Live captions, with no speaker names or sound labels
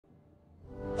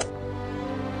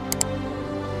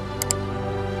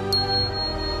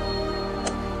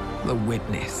The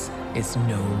witness is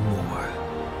no more.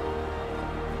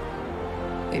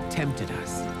 It tempted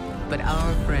us, but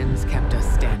our friends kept us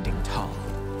standing tall,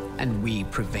 and we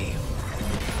prevailed.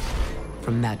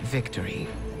 From that victory,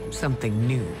 something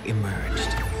new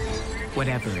emerged.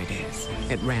 Whatever it is,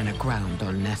 it ran aground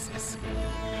on Nessus.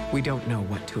 We don't know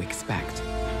what to expect,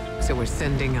 so we're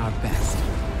sending our best.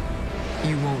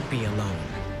 You won't be alone.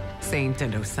 Saint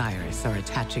and Osiris are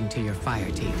attaching to your fire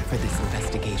team for this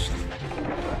investigation.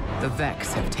 The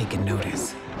Vex have taken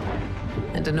notice,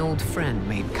 and an old friend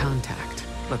made contact,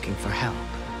 looking for help.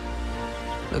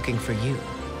 Looking for you.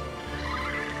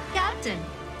 Captain,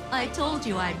 I told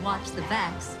you I'd watch the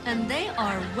Vex, and they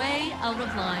are way out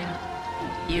of line.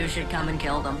 You should come and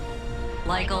kill them.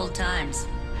 Like old times.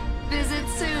 Visit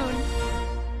soon.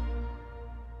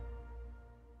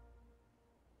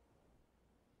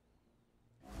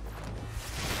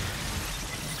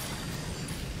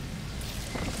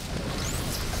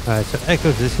 Alright, so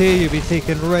Echoes is here. You'll be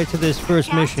taken right to this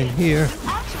first mission here. You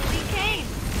actually came,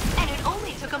 and it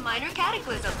only took a minor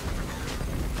cataclysm.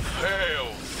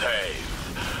 Fail safe.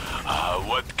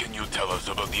 What can you tell us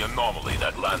about the anomaly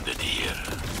that landed here?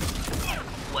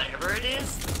 Whatever it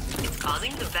is, it's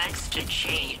causing the Vex to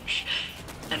change.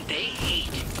 And they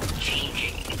hate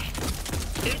changing.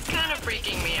 It's kind of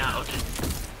freaking me out.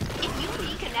 If you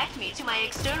reconnect me to my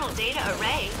external data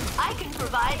array, I can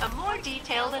provide a more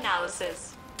detailed analysis.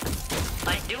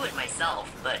 I'd do it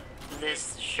myself, but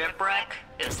this shipwreck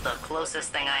is the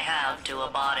closest thing I have to a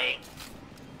body.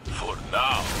 For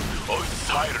now,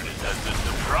 Osiris has the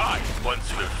surprise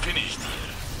once we're finished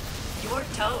here. Your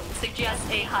tone suggests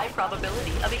a high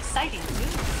probability of exciting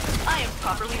news. I am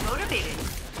properly motivated.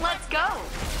 Let's go!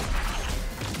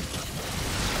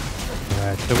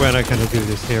 Alright, so we're not going to do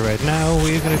this here right now.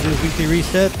 We're going to do a weekly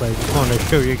reset, but I just want to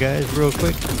show you guys real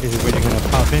quick. This is what you're going to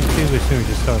pop into as soon as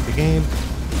you start the game.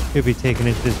 You'll be taken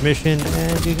into this mission,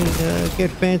 and you can get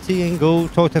fancy and go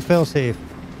talk to Failsafe.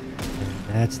 And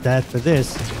that's that for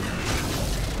this.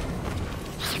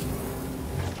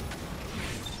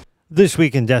 This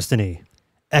week in Destiny,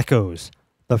 Echoes,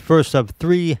 the first of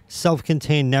 3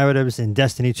 self-contained narratives in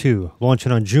Destiny 2,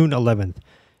 launching on June 11th.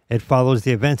 It follows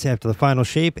the events after the final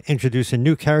shape, introducing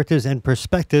new characters and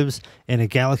perspectives in a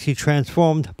galaxy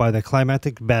transformed by the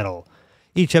climactic battle.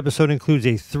 Each episode includes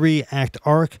a 3-act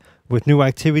arc with new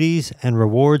activities and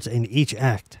rewards in each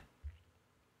act.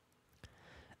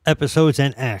 Episodes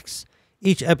and acts.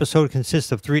 Each episode consists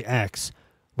of 3 acts,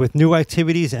 with new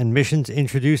activities and missions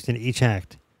introduced in each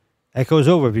act. Echoes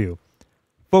Overview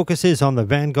focuses on the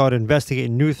Vanguard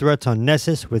investigating new threats on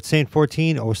Nessus with Saint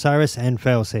 14, Osiris, and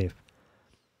Failsafe.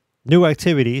 New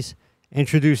Activities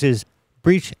introduces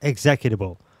Breach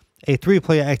Executable, a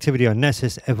 3-player activity on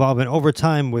Nessus evolving over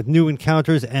time with new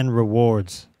encounters and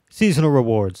rewards. Seasonal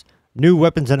Rewards. New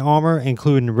weapons and armor,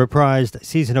 including reprised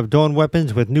Season of Dawn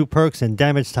weapons with new perks and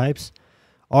damage types.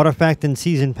 Artifact and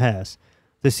Season Pass.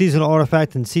 The Seasonal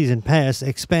Artifact and Season Pass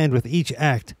expand with each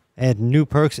act, add new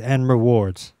perks and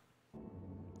rewards.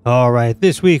 Alright,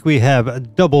 this week we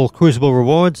have double Crucible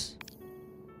rewards.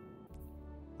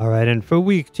 Alright, and for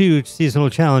week 2, seasonal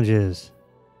challenges.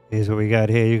 Here's what we got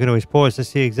here. You can always pause to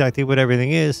see exactly what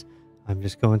everything is. I'm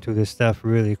just going through this stuff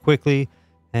really quickly.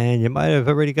 And you might have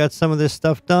already got some of this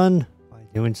stuff done by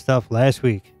doing stuff last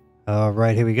week.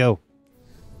 Alright, here we go.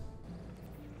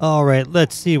 Alright,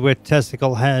 let's see what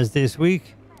Testicle has this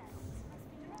week.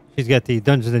 She's got the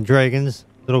Dungeons and Dragons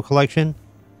little collection.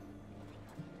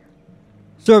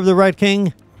 Serve the Rat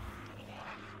King.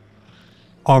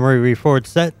 Armory Reforged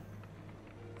set.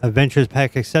 Adventures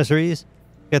Pack accessories.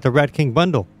 Got the Rat King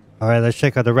bundle. Alright, let's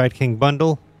check out the Rat King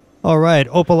bundle. Alright,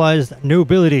 Opalized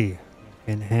Nobility.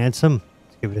 Looking handsome.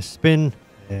 Let's give it a spin.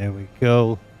 There we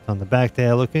go. It's on the back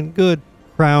there, looking good.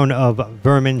 Crown of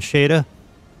Vermin Shader.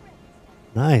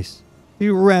 Nice. The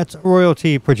Rat's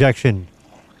Royalty Projection.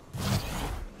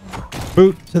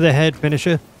 Boot to the Head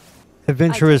Finisher.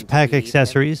 Adventurer's Pack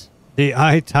accessories. The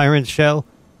Eye Tyrant Shell.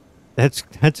 That's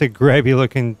a grabby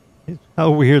looking.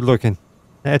 How weird looking.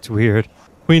 That's weird.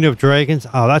 Queen of Dragons.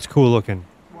 Oh, that's cool looking.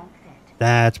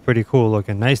 That's pretty cool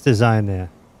looking. Nice design there.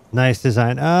 Nice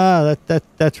design. Ah,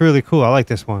 that's really cool. I like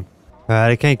this one.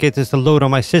 Alright, I can't get this to load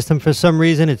on my system for some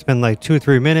reason. It's been like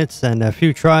 2-3 minutes and a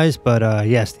few tries, but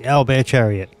yes, the Owlbear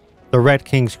Chariot. The Rat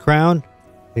King's Crown.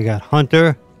 You got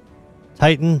Hunter,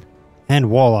 Titan, and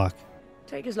Warlock.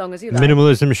 Take as long as you like.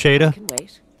 Minimalism Shader. Can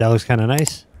wait. That looks kind of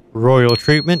nice. Royal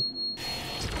Treatment.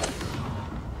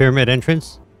 Pyramid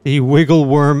Entrance. The Wiggle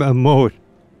Worm Emote.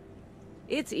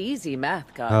 It's easy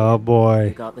math, guy. Oh boy. You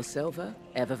got the silver,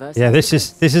 Eververse. Yeah, this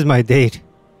is my date.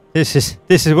 This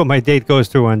is what my date goes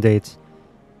through on dates.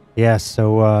 Yes,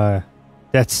 so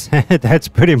That's that's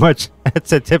pretty much,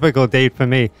 that's a typical date for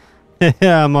me.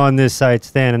 I'm on this side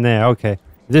standing there. Okay.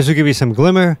 This will give you some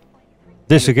glimmer.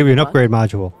 This will give you an upgrade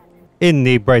module. In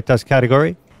the Bright Dust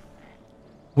category,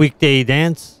 Weekday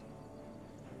Dance.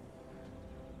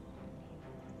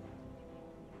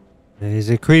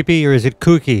 Is it creepy or is it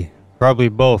kooky? Probably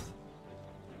both.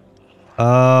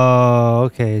 Oh,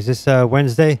 okay. Is this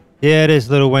Wednesday? Yeah, it is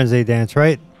Little Wednesday Dance,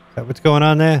 right? Is that what's going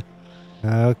on there?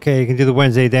 Okay, you can do the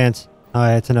Wednesday Dance. All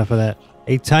right, that's enough of that.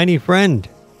 A Tiny Friend.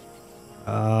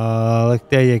 Look,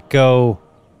 there you go.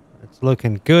 It's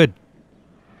looking good.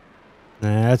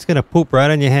 That's going to poop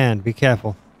right on your hand. Be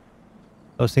careful.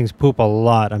 Those things poop a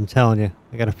lot, I'm telling you.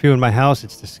 I got a few in my house.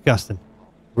 It's disgusting.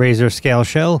 Razor Scale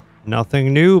Shell.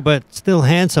 Nothing new, but still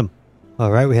handsome.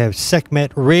 All right, we have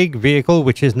Sekhmet Rig Vehicle,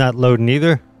 which is not loading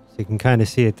either. So you can kind of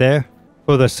see it there.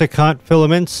 For the Secant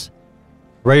Filaments,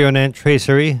 Rayonant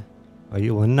Tracery. Oh,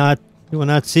 you will not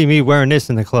see me wearing this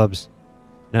in the clubs.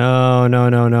 No.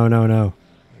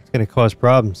 It's going to cause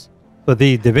problems. For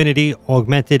the Divinity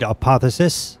Augmented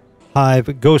Apotheosis,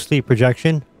 Hive Ghostly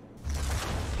Projection,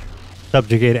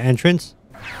 Subjugated Entrance,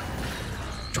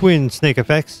 Twin Snake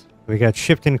Effects. We got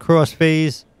Shifting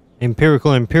Crossphase,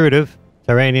 Empirical Imperative,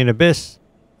 Terranian Abyss,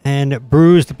 and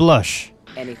Bruised Blush.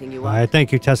 Anything you want? All right,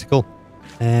 thank you, Testicle.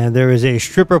 And there is a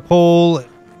stripper pole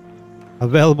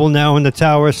available now in the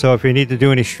tower, so if you need to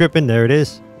do any stripping, there it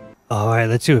is. All right,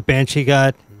 let's see what Banshee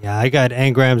got. Yeah, I got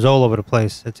engrams all over the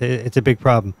place. It's a big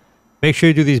problem. Make sure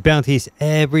you do these bounties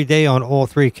every day on all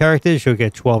 3 characters. You'll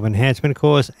get 12 enhancement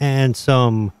cores and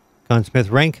some Gunsmith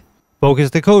rank. Focus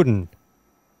the Coden.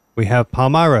 We have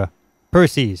Palmyra,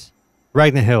 Perseus,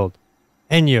 Ragnhild,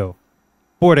 Enyo,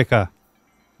 Boudica,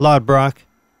 Lodbrok,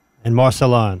 and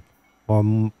Marcelan.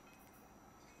 Or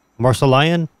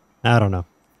Marcelian? I don't know.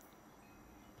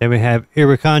 Then we have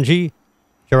Irakanji,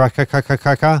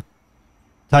 Jarakakakaka,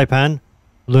 Taipan,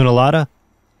 Lunalada,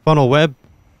 Funnel Web,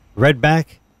 Redback,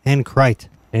 and Krite.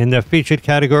 In the featured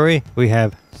category, we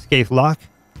have Scathe Lock,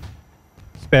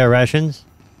 Spare Rations,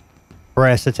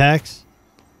 Brass Attacks,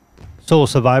 Soul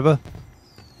Survivor,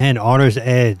 and Honor's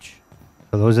Edge.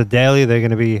 So those are daily. They're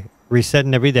going to be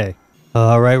resetting every day.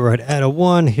 All right, we're at Ada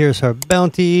 1. Here's her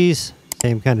bounties.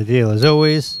 Same kind of deal as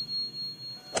always.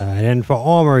 And then for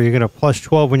armor, you're going to plus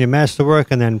 12 when you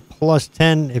masterwork, and then plus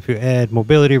 10 if you add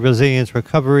mobility, resilience,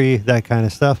 recovery, that kind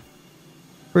of stuff.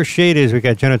 For shaders, we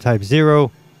got Genotype 0,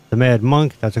 the Mad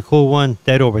Monk. That's a cool one.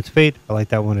 Dead Orbit's Fate. I like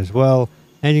that one as well.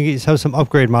 And you get yourself some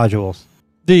upgrade modules.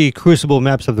 The Crucible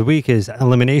maps of the week is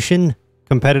Elimination,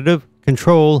 Competitive,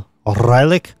 Control,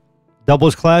 Relic,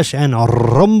 Doubles Clash, and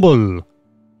Rumble.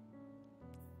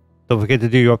 Don't forget to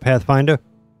do your Pathfinder.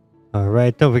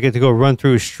 Alright, don't forget to go run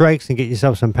through strikes and get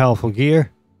yourself some powerful gear.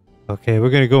 Okay, we're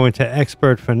going to go into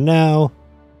Expert for now.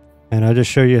 And I'll just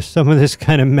show you some of this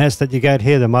kind of mess that you got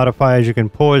here. The modifiers, you can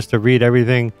pause to read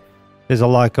everything. There's a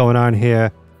lot going on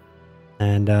here.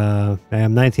 And I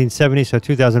am 1970, so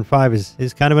 2005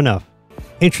 is kind of enough.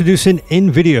 Introducing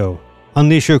InVideo.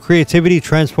 Unleash your creativity,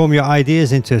 transform your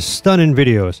ideas into stunning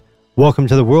videos. Welcome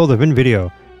to the world of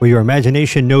InVideo, where your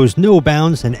imagination knows no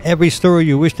bounds and every story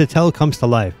you wish to tell comes to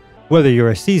life. Whether you're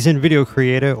a seasoned video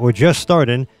creator or just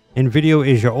starting, InVideo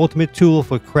is your ultimate tool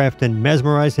for crafting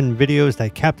mesmerizing videos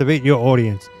that captivate your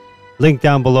audience. Link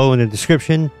down below in the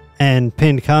description and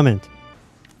pinned comment.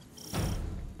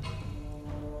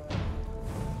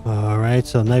 Alright,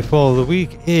 so Nightfall of the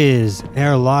Week is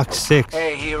Airlock 6.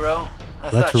 Hey, hero.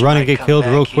 Let's run and get killed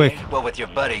real quick. What with your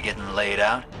buddy getting laid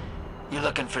out? You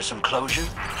looking for some closure?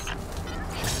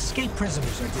 Escape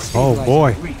prisoners are destabilizing Oh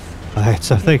boy. the reef. Alright,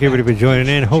 so thank everybody for joining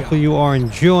in. Hopefully you are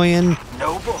enjoying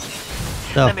Noble.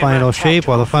 the final shape.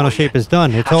 Well, the final shape is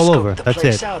done. It's all over. That's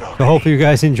it. So hopefully you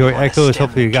guys enjoy Echoes.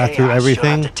 Hopefully you got through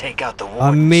everything.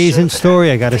 Amazing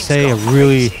story, I gotta say. I'm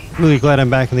really glad I'm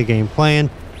back in the game playing.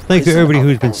 Thank you everybody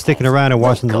who's been sticking around and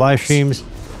watching the live streams.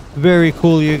 Very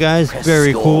cool, you guys.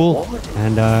 Very cool.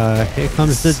 And here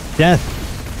comes the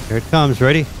death. Here it comes.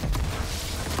 Ready?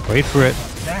 Wait for it.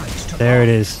 There it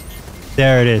is.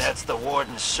 There it is.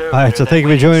 Alright, so thank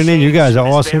you for joining in. You guys are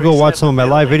awesome. Go watch some of my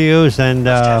live videos. And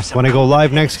when I go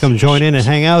live next, come join in and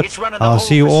hang out. I'll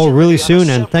see you all really soon.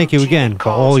 And thank you again for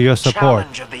all your support.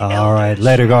 Alright,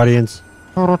 later, Guardians.